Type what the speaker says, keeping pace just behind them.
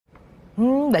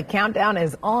The countdown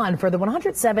is on for the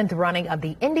 107th running of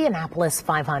the Indianapolis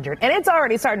 500, and it's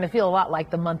already starting to feel a lot like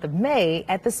the month of May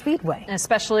at the Speedway.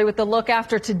 Especially with the look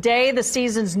after today, the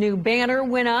season's new banner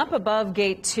went up above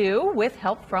Gate 2 with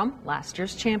help from last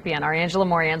year's champion. Our Angela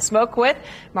Morian spoke with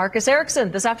Marcus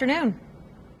Ericsson this afternoon.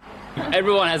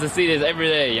 Everyone has to see this every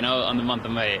day, on the month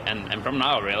of May, and from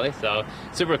now, really. So,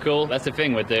 super cool. That's the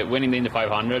thing with winning the Indy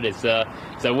 500. It's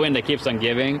a win that keeps on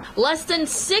giving. Less than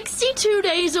 62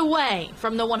 days away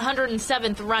from the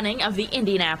 107th running of the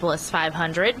Indianapolis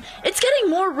 500, it's getting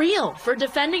more real for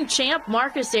defending champ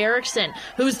Marcus Ericsson,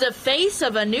 who's the face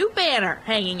of a new banner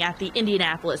hanging at the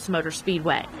Indianapolis Motor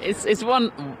Speedway. It's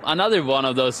another one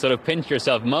of those sort of pinch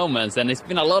yourself moments, and it's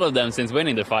been a lot of them since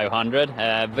winning the 500.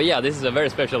 But yeah, this is a very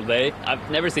special day. I've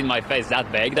never seen my face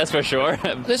that big, that's for sure.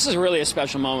 This is really a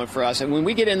special moment for us. And when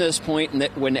we get into this point and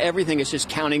when everything is just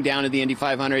counting down to the Indy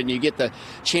 500 and you get the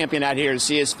champion out here to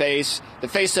see his face, the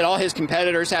face that all his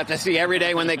competitors have to see every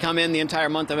day when they come in the entire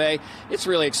month of May, it's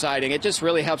really exciting. It just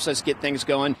really helps us get things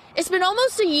going. It's been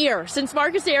almost a year since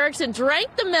Marcus Ericsson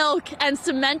drank the milk and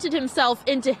cemented himself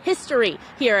into history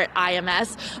here at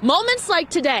IMS. Moments like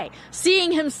today,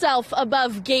 seeing himself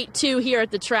above Gate 2 here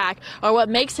at the track, are what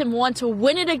makes him want to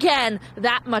win it again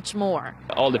that much more.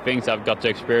 All the things I've got to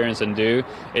experience and do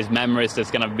is memories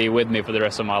that's going to be with me for the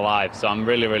rest of my life. So I'm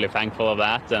really, really thankful of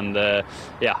that. And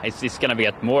yeah, it's going to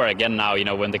get more again now,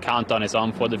 when the countdown is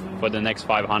on for the next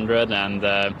 500. And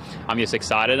I'm just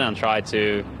excited and try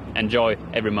to enjoy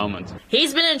every moment.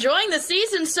 He's been enjoying the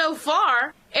season so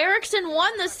far. Ericsson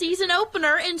won the season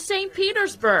opener in St.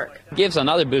 Petersburg. Gives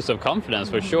another boost of confidence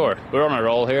for sure. We're on a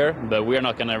roll here, but we're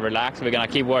not going to relax. We're going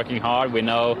to keep working hard. We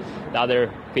know the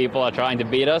other people are trying to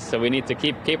beat us, so we need to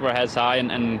keep our heads high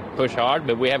and push hard,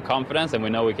 but we have confidence and we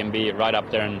know we can be right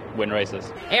up there and win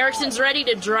races. Ericsson's ready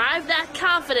to drive that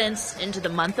confidence into the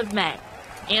month of May.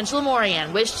 Angela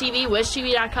Morian, Wish TV,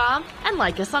 WishTV.com, and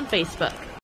like us on Facebook.